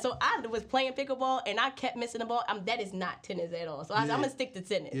is, so I was playing pickleball and I kept missing the ball. that is not tennis at all. So I'm gonna stick to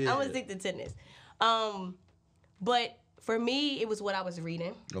tennis. I'm gonna stick to tennis. But for me, it was what I was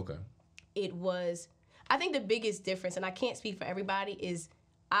reading. Okay. It was, I think the biggest difference, and I can't speak for everybody, is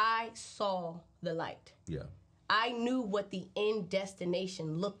I saw the light. Yeah. I knew what the end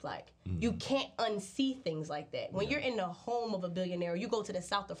destination looked like. You can't unsee things like that. When you're in the home of a billionaire, or you go to the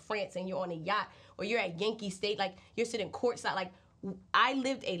south of France and you're on a yacht, or you're at Yankee State, like you're sitting courtside, like I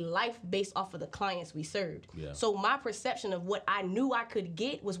lived a life based off of the clients we served. Yeah. So my perception of what I knew I could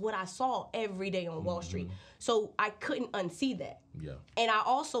get was what I saw every day on Wall Street. So I couldn't unsee that. Yeah. And I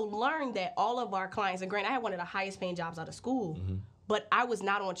also learned that all of our clients, and granted, I had one of the highest paying jobs out of school, but I was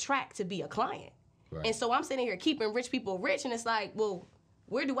not on track to be a client. Right. And so I'm sitting here keeping rich people rich, and it's like, well,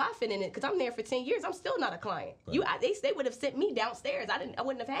 where do I fit in it? Because I'm there for 10 years. I'm still not a client. Right. They would have sent me downstairs. I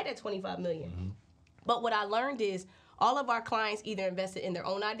wouldn't have had that $25 million. But what I learned is all of our clients either invested in their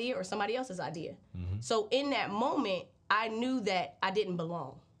own idea or somebody else's idea. So in that moment, I knew that I didn't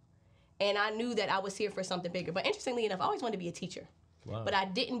belong. And I knew that I was here for something bigger. But interestingly enough, I always wanted to be a teacher. Wow. But I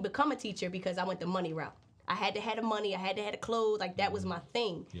didn't become a teacher because I went the money route. I had to have the money. I had to have the clothes. Like, that was my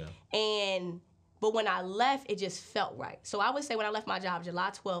thing. Yeah. But when I left, it just felt right. So I would say when I left my job, July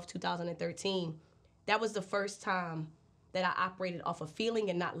 12, 2013, that was the first time that I operated off of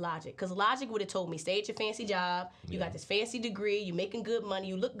feeling and not logic. Because logic would have told me, stay at your fancy job, you got this fancy degree, you're making good money,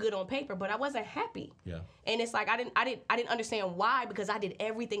 you look good on paper, but I wasn't happy. Yeah. And it's like I didn't understand why, because I did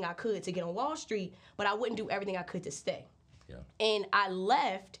everything I could to get on Wall Street, but I wouldn't do everything I could to stay. Yeah. And I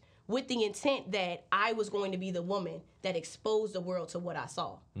left with the intent that I was going to be the woman that exposed the world to what I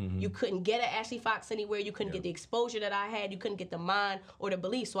saw. You couldn't get an Ashley Fox anywhere. You couldn't get the exposure that I had. You couldn't get the mind or the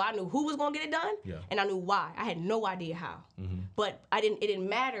belief. So I knew who was going to get it done, and I knew why. I had no idea how. But it didn't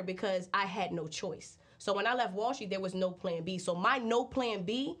matter because I had no choice. So when I left Wall Street, there was no plan B. So my no plan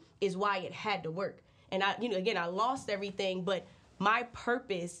B is why it had to work. And I lost everything, but my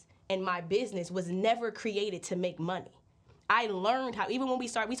purpose and my business was never created to make money. I learned how, even when we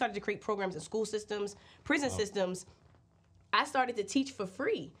started to create programs in school systems, prison systems, I started to teach for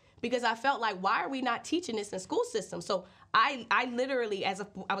free because I felt like, why are we not teaching this in school systems? So I literally, I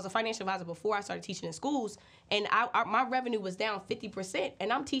was a financial advisor before I started teaching in schools, and my revenue was down 50%,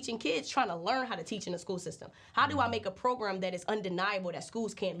 and I'm teaching kids trying to learn how to teach in the school system. How do I make a program that is undeniable that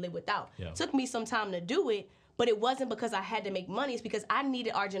schools can't live without? Yeah. Took me some time to do it, but it wasn't because I had to make money. It's because I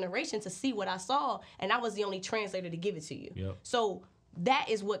needed our generation to see what I saw, and I was the only translator to give it to you. Yep. So that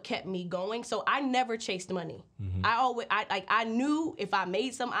is what kept me going. So I never chased money. I knew if I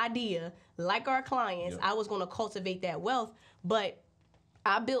made some idea, like our clients, I was going to cultivate that wealth. But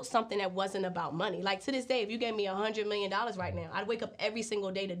I built something that wasn't about money. Like to this day, if you gave me $100 million right now, I'd wake up every single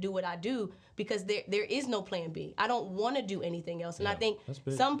day to do what I do because there is no plan B. I don't want to do anything else. And I think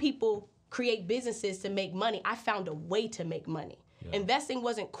some people create businesses to make money. I found a way to make money. Yeah. Investing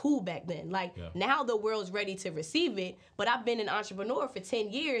wasn't cool back then. Like now the world's ready to receive it, but I've been an entrepreneur for 10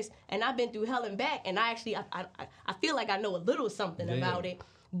 years and I've been through hell and back, and I feel like I know a little something about it.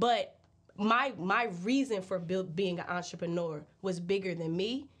 But my reason for being an entrepreneur was bigger than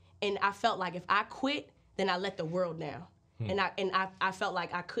me, and I felt like if I quit, then I let the world down. And I felt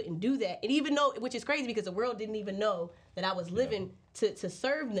like I couldn't do that. And even though, which is crazy because the world didn't even know that I was living to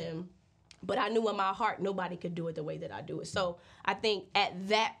serve them. But I knew in my heart nobody could do it the way that I do it. So I think at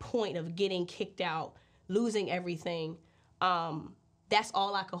that point of getting kicked out, losing everything, that's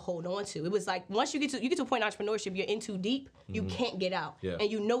all I could hold on to. It was like once you get to a point in entrepreneurship, you're in too deep, you can't get out. Yeah.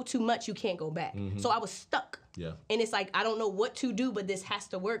 And you know too much, you can't go back. So I was stuck. Yeah. And it's like, I don't know what to do, but this has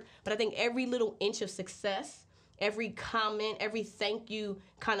to work. But I think every little inch of success, every comment, every thank you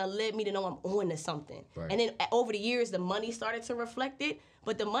kind of led me to know I'm on to something. Right. And then over the years, the money started to reflect it.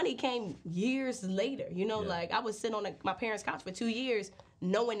 But the money came years later, like I was sitting on my parents' couch for 2 years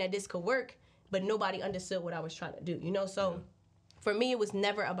knowing that this could work, but nobody understood what I was trying to do, So for me, it was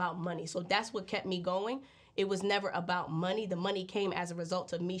never about money. So that's what kept me going. It was never about money. The money came as a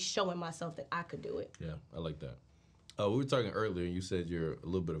result of me showing myself that I could do it. Yeah, I like that. We were talking earlier, and you said you're a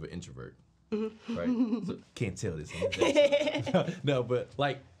little bit of an introvert, right? So can't tell this. No, but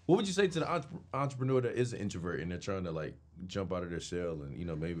like, what would you say to the entrepreneur that is an introvert and they're trying to like jump out of their shell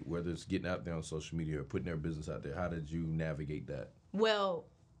and, maybe whether it's getting out there on social media or putting their business out there, how did you navigate that? Well,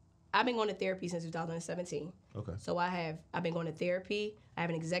 I've been going to therapy since 2017. Okay. So I've been going to therapy. I have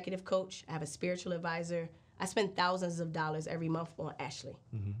an executive coach. I have a spiritual advisor. I spend thousands of dollars every month on Ashley.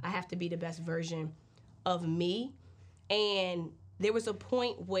 I have to be the best version of me. And there was a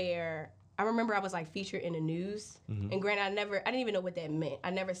point where I remember I was like featured in the news, and granted, I didn't even know what that meant.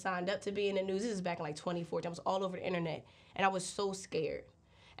 I never signed up to be in the news. This is back in like 2014. I was all over the internet, and I was so scared.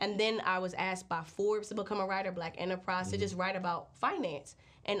 And then I was asked by Forbes to become a writer, Black Enterprise, to just write about finance.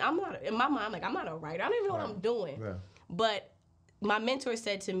 And I'm not, in my mind, I'm like, I'm not a writer. I don't even know what I'm doing. Yeah. But my mentor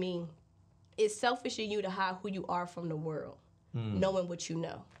said to me, it's selfish of you to hide who you are from the world, knowing what you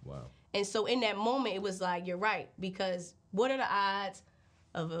know. Wow. And so in that moment, it was like, you're right, because what are the odds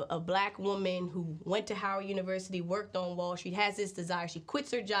of a black woman who went to Howard University, worked on Wall Street, has this desire, she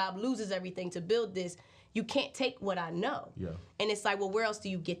quits her job, loses everything to build this. You can't take what I know. Yeah. And it's like, well, where else do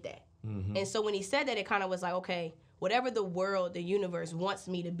you get that? And so when he said that, it kind of was like, okay, whatever the world, the universe wants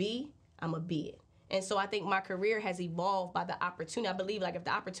me to be, I'm going to be it. And so I think my career has evolved by the opportunity. I believe like if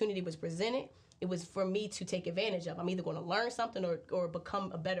the opportunity was presented, it was for me to take advantage of. I'm either going to learn something or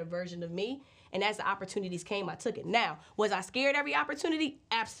become a better version of me. And as the opportunities came, I took it. Now, was I scared every opportunity?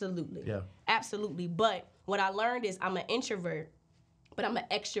 Absolutely. Yeah. Absolutely. But what I learned is I'm an introvert, but I'm an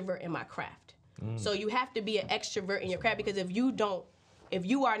extrovert in my craft. So you have to be an extrovert in your craft, because if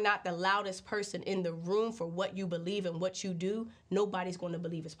you are not the loudest person in the room for what you believe and what you do, nobody's going to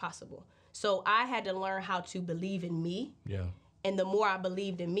believe it's possible. So I had to learn how to believe in me. Yeah. And the more I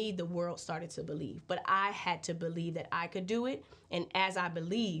believed in me, the world started to believe. But I had to believe that I could do it. And as I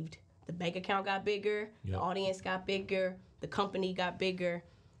believed, the bank account got bigger, the audience got bigger, the company got bigger.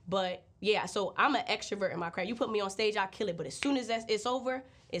 But yeah, so I'm an extrovert in my craft. You put me on stage, I kill it. But as soon as it's over,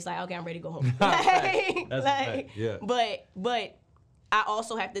 it's like, okay, I'm ready to go home. Yeah. But I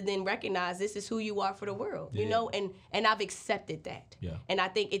also have to then recognize this is who you are for the world, you know, and I've accepted that. Yeah. And I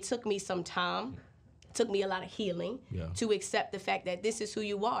think it took me some time, took me a lot of healing to accept the fact that this is who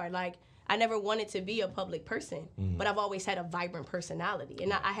you are. Like, I never wanted to be a public person, but I've always had a vibrant personality,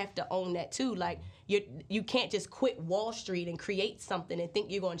 and I have to own that too. Like, you can't just quit Wall Street and create something and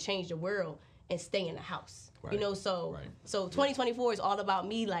think you're going to change the world and stay in the house, you know. So 2024 is all about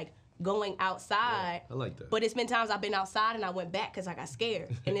me, like, going outside. I like that. But it's been times I've been outside and I went back because I got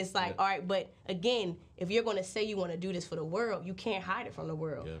scared. And it's like, all right, but again, if you're going to say you want to do this for the world, you can't hide it from the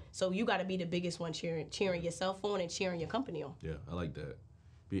world. Yeah. So you got to be the biggest one cheering yourself on and cheering your company on. Yeah, I like that.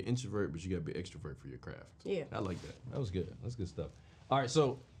 Be an introvert, but you gotta be an extrovert for your craft. Yeah. I like that. That was good. That's good stuff. All right,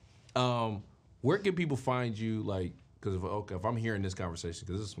 so where can people find you? Like, because if I'm hearing this conversation,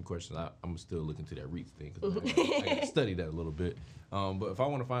 because this is some questions, I'm still looking to that REITs thing. Cause I gotta study that a little bit. But if I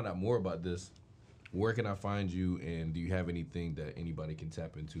want to find out more about this, where can I find you? And do you have anything that anybody can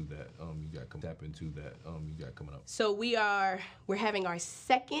tap into that you got coming up? So we're having our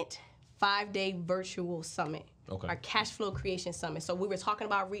second 5-day virtual summit. Okay. Our cash flow creation summit. So we were talking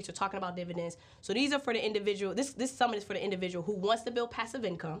about REITs, we're talking about dividends. So these are for the individual. This summit is for the individual who wants to build passive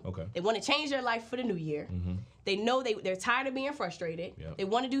income. Okay. They want to change their life for the new year. Mm-hmm. They know they're tired of being frustrated. Yep. They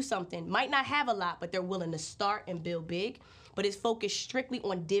want to do something. Might not have a lot, but they're willing to start and build big. But it's focused strictly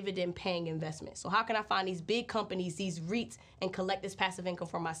on dividend-paying investments. So how can I find these big companies, these REITs, and collect this passive income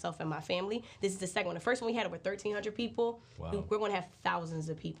for myself and my family? This is the second one. The first one we had over 1,300 people. Wow. We're going to have thousands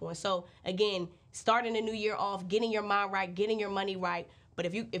of people. And so, again, starting the new year off, getting your mind right, getting your money right. But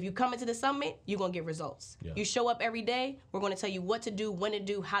if you come into the summit, you're going to get results. Yeah. You show up every day, we're going to tell you what to do, when to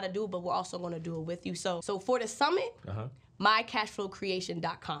do, how to do it, but we're also going to do it with you. So for the summit,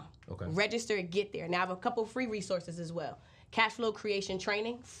 mycashflowcreation.com. Okay. Register, get there. Now, I have a couple free resources as well. Cash flow creation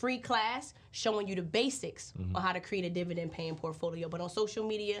training, free class showing you the basics on how to create a dividend-paying portfolio. But on social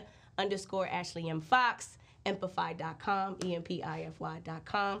media, _Ashley M. Fox, empify.com,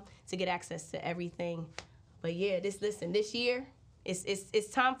 empify.com to get access to everything. But yeah, this year, it's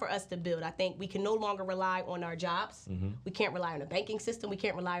time for us to build. I think we can no longer rely on our jobs. We can't rely on the banking system. We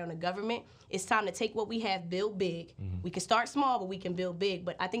can't rely on the government. It's time to take what we have, build big. We can start small, but we can build big.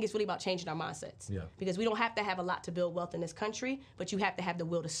 But I think it's really about changing our mindsets. Yeah. Because we don't have to have a lot to build wealth in this country, but you have to have the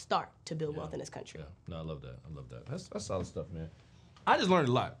will to start to build wealth in this country. Yeah. No, I love that. That's solid stuff, man. I just learned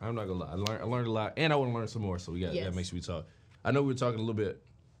a lot. I'm not gonna lie. I learned a lot, and I want to learn some more. So that makes me talk. I know we were talking a little bit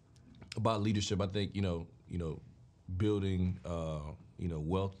about leadership. I think building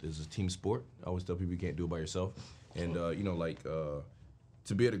wealth is a team sport. I always tell people you can't do it by yourself. And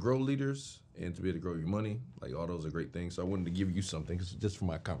to be able to grow leaders and to be able to grow your money, like all those are great things. So I wanted to give you something, cause just from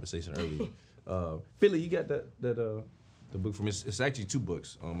my conversation earlier. Philly, you got the book from me. It's actually 2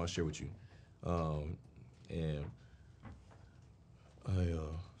 books. I'll share with you. And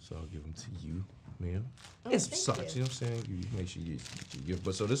so I'll give them to you, ma'am. It's sucks, you know what I'm saying? You make sure you get your gift.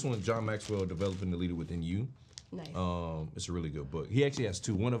 But so this one, John Maxwell, Developing the Leader Within You. Nice. It's a really good book. He actually has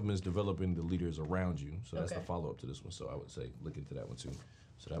 2. One of them is Developing the Leaders Around You. So that's the follow-up to this one. So I would say look into that one too.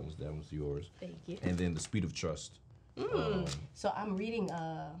 So that one's yours. Thank you. And then The Speed of Trust. So I'm reading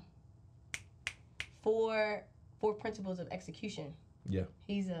 4 Principles of Execution. Yeah.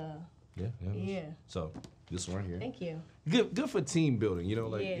 He's Yeah. So this one right here. Thank you. Good for team building,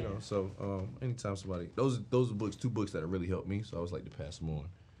 So anytime somebody those are books, 2 books that have really helped me. So I always like to pass them on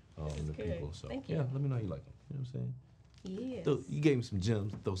to people. So thank you. Yeah, let me know how you like them. You know what I'm saying? Yes. You gave me some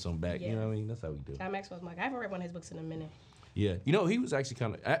gems, throw some back. You know what I mean? That's how we do. John Maxwell's my guy. I haven't read one of his books in a minute. Yeah, he was actually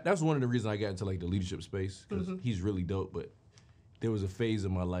kind of. That's one of the reasons I got into like the leadership space, because he's really dope. But there was a phase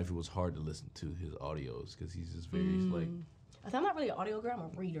in my life it was hard to listen to his audios because he's just very like. I'm not really an audio girl.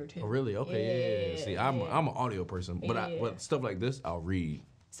 I'm a reader too. Oh really? Okay, yeah. See, I'm an audio person, but but stuff like this I'll read.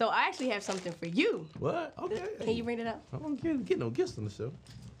 So I actually have something for you. What? Okay. Can you bring it up? I don't get no gifts on the show.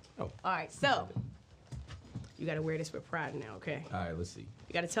 Oh. All right, so you got to wear this with pride now, okay? All right, let's see.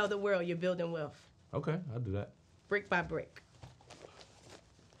 You got to tell the world you're building wealth. Okay, I'll do that. Brick by brick.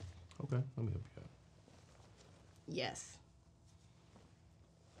 Okay, let me help you out. Yes.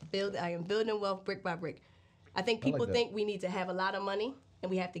 I am building wealth brick by brick. I think people think we need to have a lot of money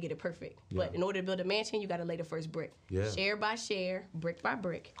and we have to get it perfect. Yeah. But in order to build a mansion, you got to lay the first brick. Yeah. Share by share, brick by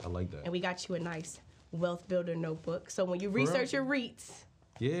brick. I like that. And we got you a nice wealth builder notebook. So when you research your REITs,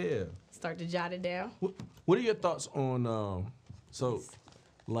 start to jot it down. What are your thoughts on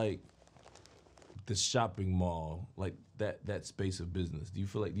like the shopping mall, like that space of business? Do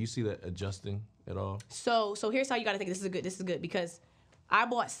you see that adjusting at all? So here's how you got to think. This is good because I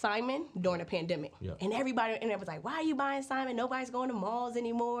bought Simon during the pandemic. Yeah. And everybody in there was like, why are you buying Simon? Nobody's going to malls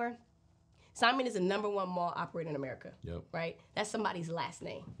anymore. Simon is the #1 mall operator in America, right? That's somebody's last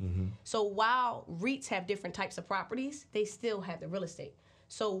name. Mm-hmm. So while REITs have different types of properties, they still have the real estate.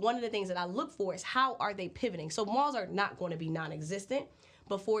 So one of the things that I look for is how are they pivoting? So malls are not going to be non-existent.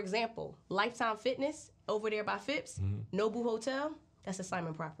 But for example, Lifetime Fitness over there by Phipps, Nobu Hotel, that's a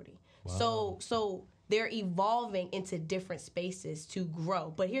Simon property. Wow. So they're evolving into different spaces to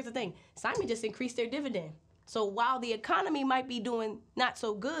grow. But here's the thing, Simon just increased their dividend. So while the economy might be doing not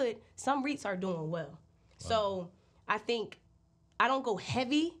so good, some REITs are doing well. Wow. So I think I don't go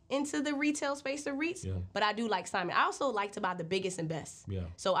heavy into the retail space of REITs, but I do like Simon. I also like to buy the biggest and best. Yeah.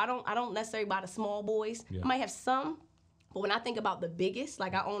 So I don't necessarily buy the small boys. Yeah. I might have some But when I think about the biggest,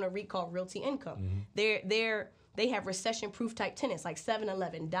 like I own a REIT called Realty Income. They have recession-proof type tenants like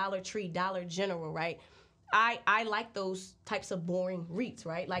 7-Eleven, Dollar Tree, Dollar General, right? I like those types of boring REITs,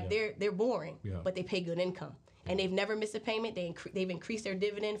 right? Like they're boring, but they pay good income. And they've never missed a payment. They've increased their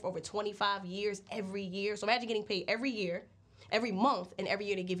dividend for over 25 years every year. So imagine getting paid every year, every month, and every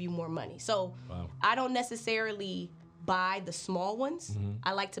year they give you more money. So I don't necessarily buy the small ones.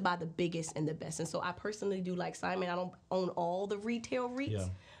 I like to buy the biggest and the best. And so I personally do like Simon. I don't own all the retail REITs,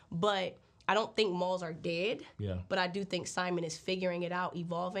 but I don't think malls are dead. But I do think Simon is figuring it out,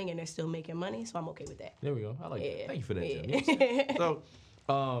 evolving, and they're still making money. So I'm okay with that. There we go. I like that. Thank you for that, Jen.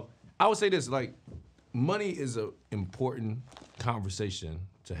 So I would say this, like, money is an important conversation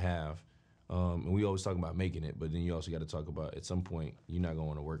to have. And we always talk about making it, but then you also got to talk about at some point you're not going to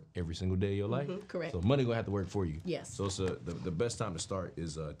want to work every single day of your life. Correct. So money going to have to work for you. Yes. So it's the best time to start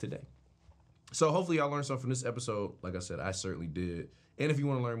is today. So hopefully y'all learned something from this episode. Like I said, I certainly did. And if you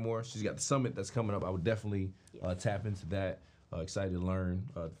want to learn more, she's got the summit that's coming up. I would definitely tap into that. Excited to learn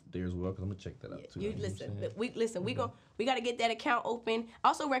there as well, because I'm going to check that out too. You listen. We got to get that account open. I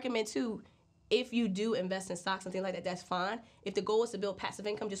also recommend too, if you do invest in stocks and things like that, that's fine. If the goal is to build passive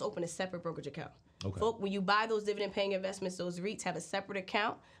income, just open a separate brokerage account. Okay. When you buy those dividend-paying investments, those REITs have a separate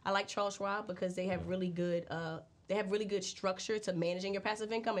account. I like Charles Schwab because they have really good structure to managing your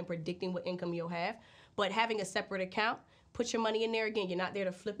passive income and predicting what income you'll have. But having a separate account, put your money in there. Again, you're not there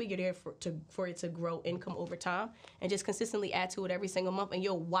to flip it. You're there for it to grow income over time, and just consistently add to it every single month, and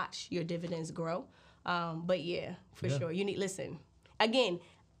you'll watch your dividends grow. But yeah, for sure, you need listen. Again,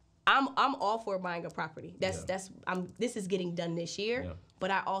 I'm all for buying a property. This is getting done this year.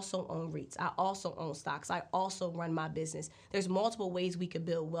 But I also own REITs. I also own stocks. I also run my business. There's multiple ways we could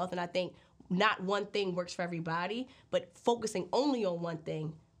build wealth, and I think not one thing works for everybody, but focusing only on one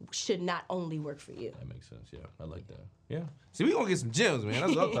thing should not only work for you. That makes sense. Yeah, I like that. Yeah. See, we gonna get some gems, man.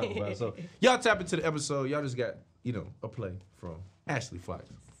 That's what I'm talking about. So y'all tap into the episode. Y'all just got, a play from Ashley Flight.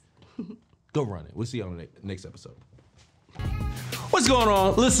 Go run it. We'll see y'all on the next episode. What's going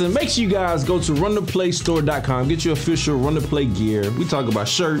on? Listen, make sure you guys go to RunThePlayStore.com. Get your official Run the Play gear. We talk about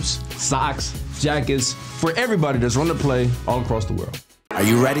shirts, socks, jackets for everybody that's Run the Play all across the world. Are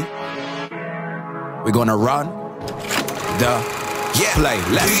you ready? We're gonna run the play.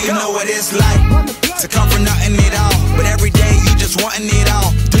 Let's go. Do you know what it's like to come from nothing at all, but every day you just wanting it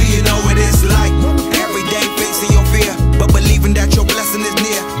all? Do you know what it's like? Every day facing your fear, but believing that your blessing is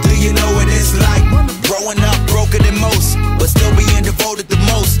near. Do you know what it's like? Growing up broker than most, but still be